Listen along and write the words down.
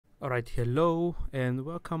Alright, hello and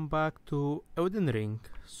welcome back to Elden Ring.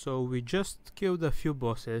 So we just killed a few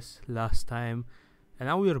bosses last time and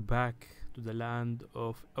now we're back to the land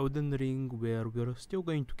of Elden Ring where we're still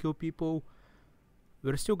going to kill people.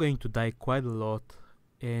 We're still going to die quite a lot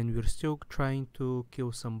and we're still trying to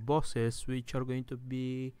kill some bosses which are going to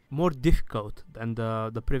be more difficult than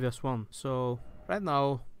the previous one. So right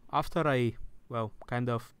now, after I kind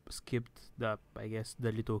of skipped the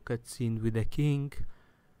little cutscene with the king,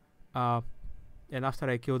 and after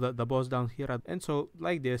I kill the boss down here, and so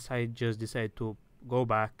like this, I just decided to go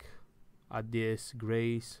back at this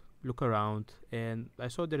grace, look around, and I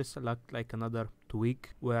saw there is like another twig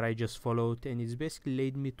where I just followed, and it's basically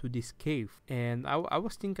led me to this cave. And I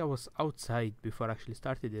was thinking I was outside before I actually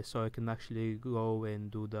started this, so I can actually go and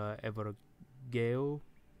do the Evergale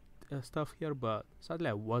stuff here, but sadly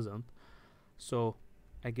I wasn't. So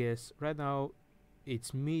I guess right now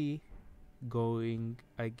it's me going,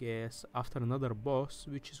 I guess, after another boss,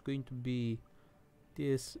 which is going to be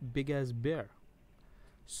this big ass bear.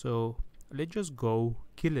 So let's just go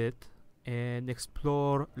kill it and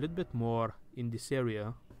explore a little bit more in this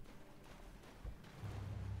area.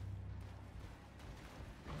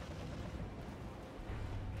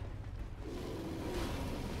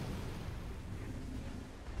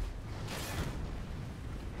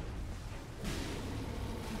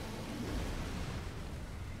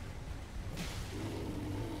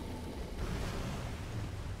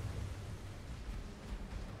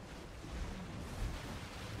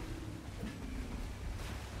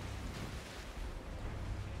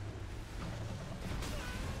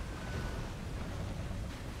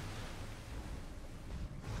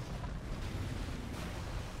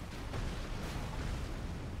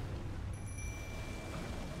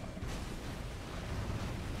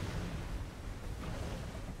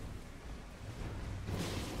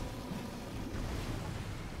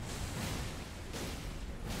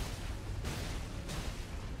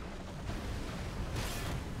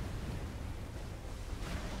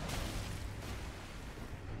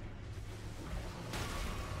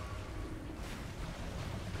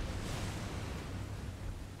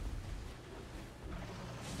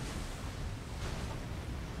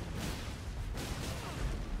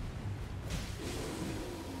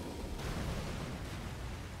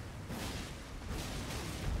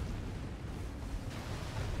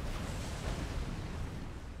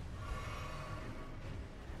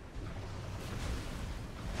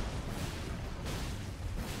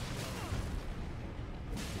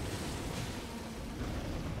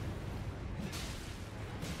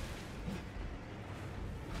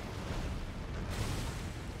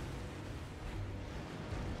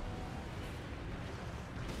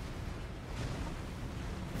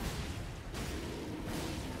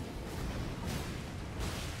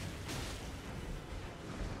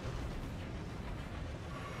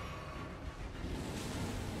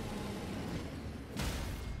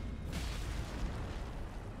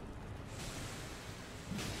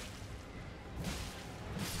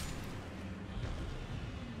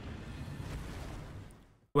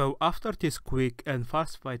 Well, after this quick and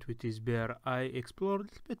fast fight with this bear, I explored a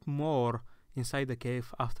little bit more inside the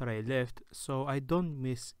cave after I left, so I don't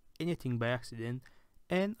miss anything by accident,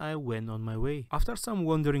 and I went on my way. After some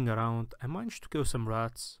wandering around, I managed to kill some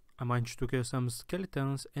rats, I managed to kill some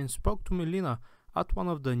skeletons, and spoke to Melina at one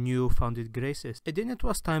of the new founded graces. And then it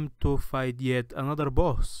was time to fight yet another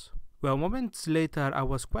boss. Well, moments later, I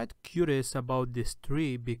was quite curious about this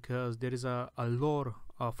tree because there is a lore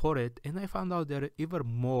for it, and I found out they're even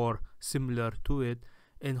more similar to it,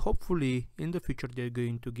 and hopefully in the future they're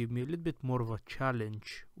going to give me a little bit more of a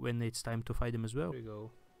challenge when it's time to fight them as well. There we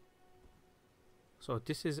go. So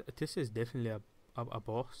this is definitely a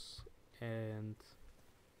boss, and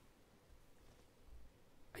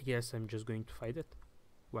I guess I'm just going to fight it.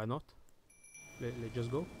 Why not? Let's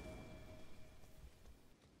just go.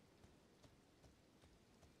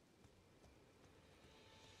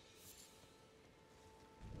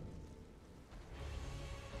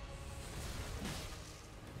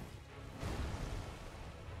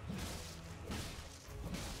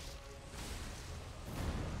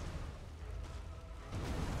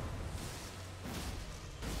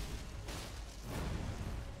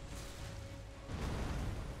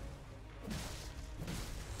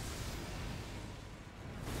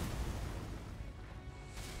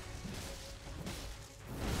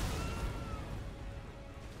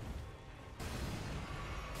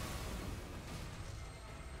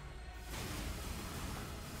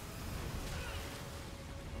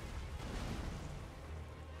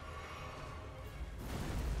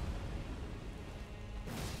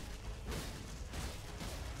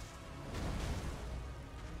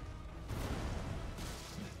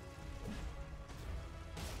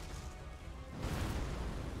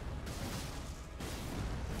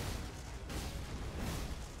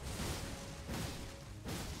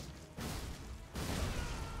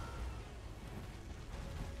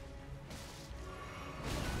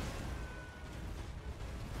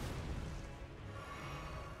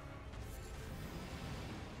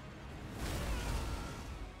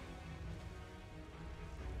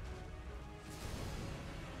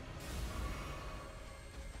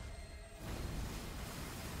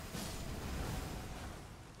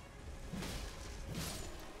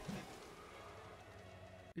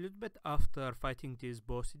 little bit after fighting this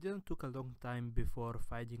boss, it didn't took a long time before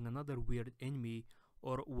fighting another weird enemy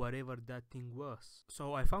or whatever that thing was.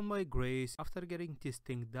 So I found my grace. After getting this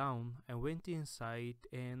thing down, I went inside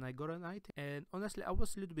and I got an item. And honestly, I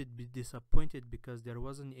was a little bit disappointed because there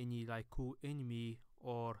wasn't any like cool enemy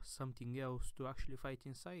or something else to actually fight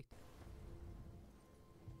inside.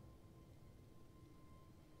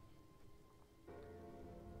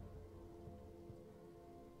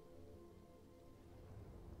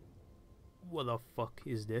 What the fuck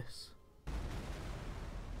is this?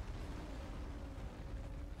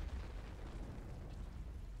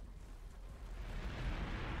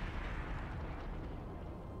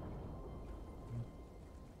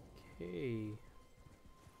 Okay.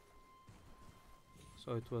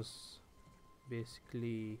 So it was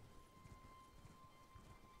basically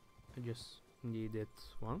I just need it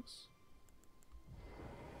once.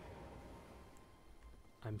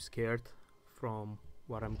 I'm scared from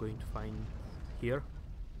what I'm going to find here.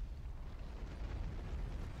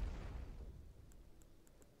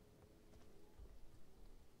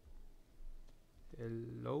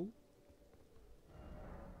 Hello?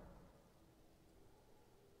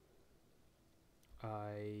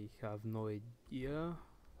 I have no idea.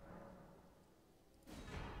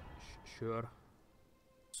 Sure.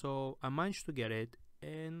 So I managed to get it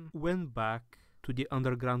and went back to the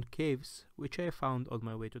underground caves, which I found on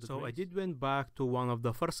my way to the place. I did went back to one of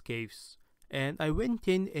the first caves, and I went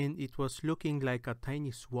in and it was looking like a tiny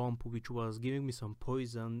swamp which was giving me some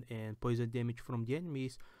poison and poison damage from the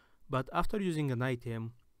enemies. But after using an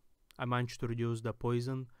item, I managed to reduce the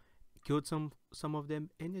poison, killed some of them,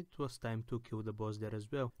 and it was time to kill the boss there as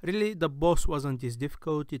well. Really, the boss wasn't this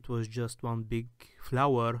difficult. It was just one big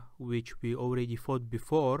flower which we already fought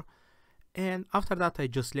before, and after that I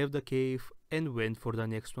just left the cave and went for the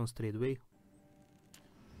next one straight away.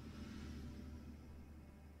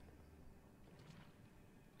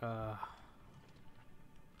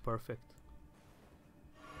 Perfect.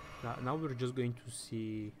 Now we're just going to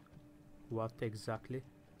see what exactly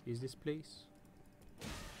is this place.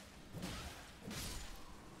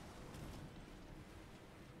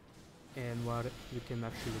 And what we can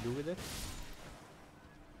actually do with it.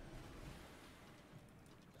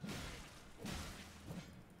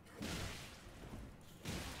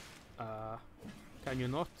 Can you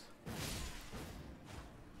not?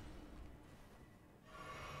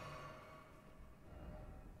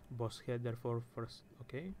 Boss head therefore first,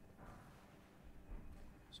 okay.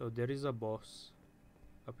 So there is a boss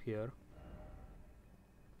up here.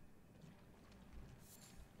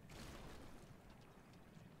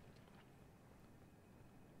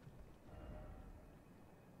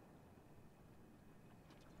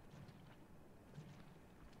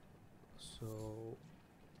 So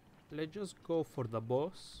let's just go for the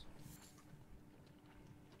boss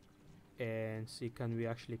and see can we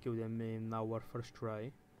actually kill them in our first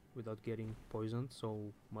try without getting poisoned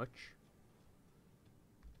so much.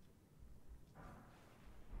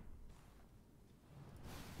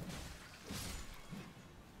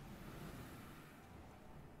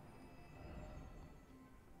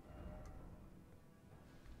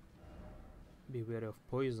 Beware of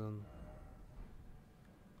poison.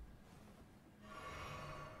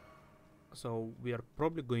 So we are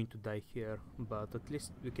probably going to die here, but at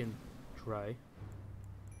least we can try.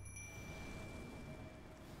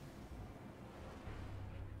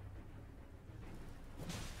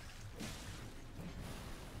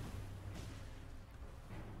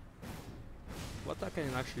 What I can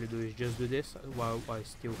actually do is just do this while I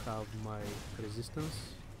still have my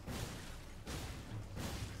resistance.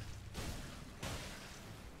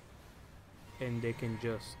 And they can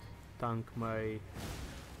just tank my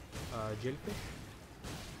jellyfish.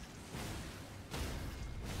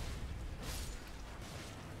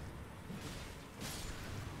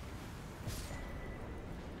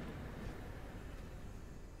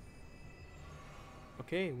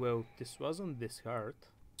 Okay, well, this wasn't this hard.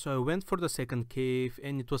 So I went for the second cave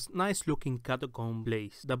and it was nice looking catacomb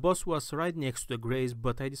place. The boss was right next to the graves,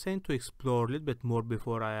 but I decided to explore a little bit more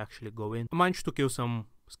before I actually go in. I managed to kill some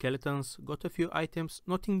skeletons, got a few items,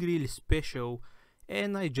 nothing really special,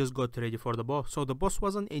 and I just got ready for the boss. So the boss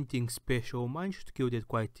wasn't anything special, managed to kill it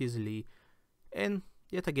quite easily, and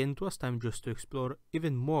yet again it was time just to explore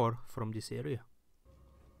even more from this area.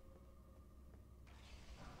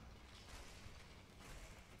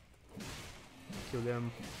 Kill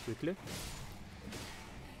them quickly.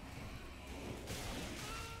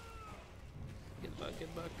 Get back,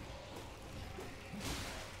 get back.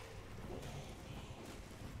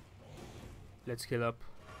 Let's heal up.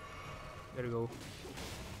 There we go.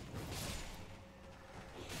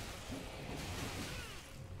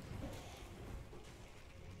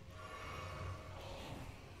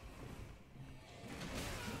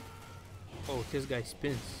 Oh, this guy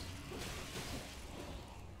spins.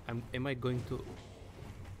 Am I going to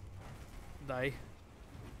die?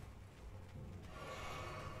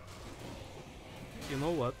 You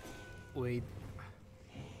know what? Wait.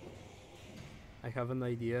 I have an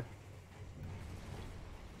idea.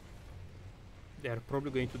 They are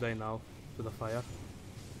probably going to die now to the fire.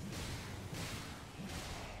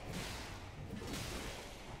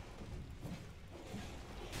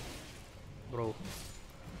 Bro.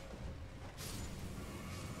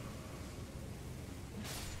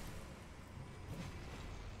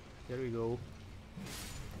 There we go.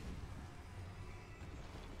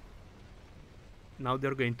 Now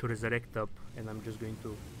they're going to resurrect up, and I'm just going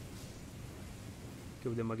to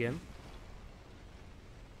kill them again.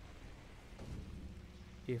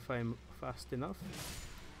 If I'm fast enough.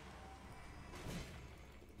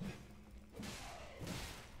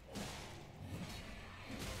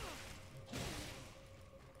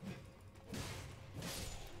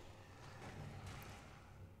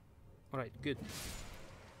 Alright, good.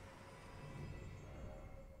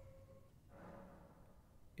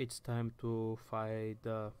 It's time to fight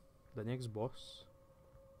the next boss,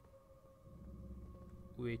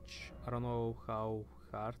 which I don't know how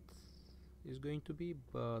hard is going to be,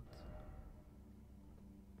 but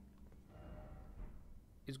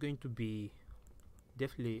it's going to be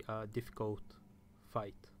definitely a difficult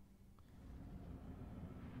fight.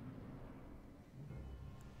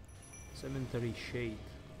 Cemetery Shade.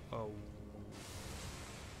 Oh,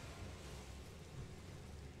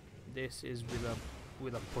 this is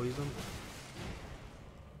with a poison.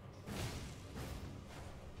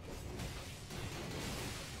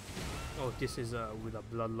 Oh, this is with a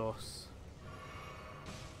blood loss.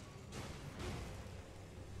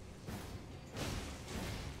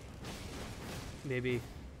 Maybe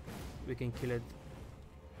we can kill it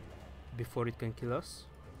before it can kill us.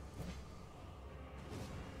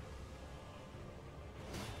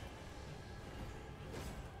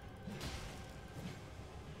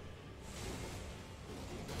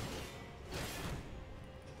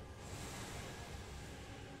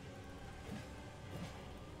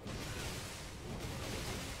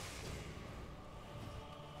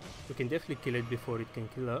 We can definitely kill it before it can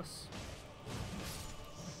kill us.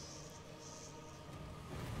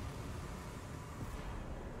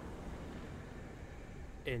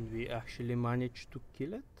 And we actually managed to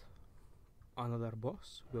kill it. Another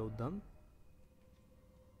boss, well done.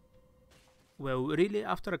 Well, really,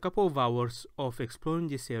 after a couple of hours of exploring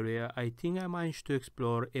this area, I think I managed to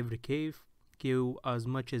explore every cave, kill as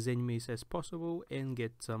much as enemies as possible, and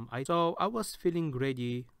get some items. So I was feeling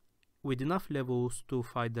ready with enough levels to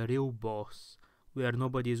fight the real boss, where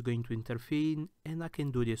nobody is going to intervene and I can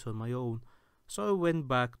do this on my own. So I went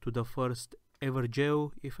back to the first ever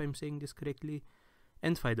jail, if I'm saying this correctly,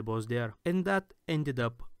 and fight the boss there. And that ended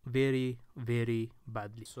up very, very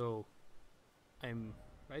badly. So I'm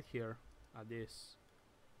right here at this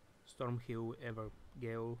Stormhill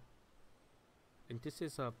Evergale, and this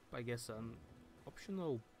is I guess an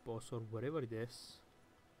optional boss or whatever it is,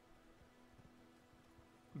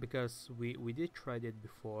 because we did try it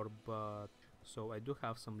before, but so I do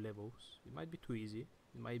have some levels. It might be too easy,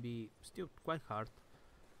 it might be still quite hard,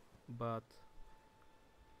 but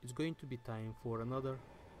it's going to be time for another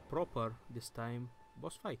proper, this time,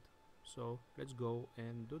 boss fight. So let's go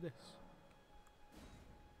and do this.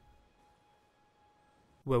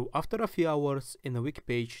 Well, after a few hours and a wiki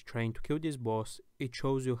page trying to kill this boss, it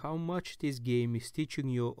shows you how much this game is teaching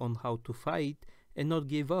you on how to fight and not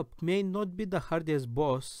give up. May not be the hardest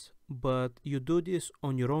boss, but you do this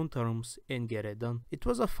on your own terms and get it done. It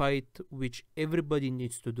was a fight which everybody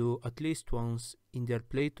needs to do at least once in their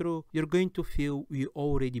playthrough. You're going to feel you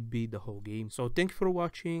already beat the whole game. So thank you for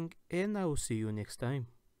watching, and I will see you next time.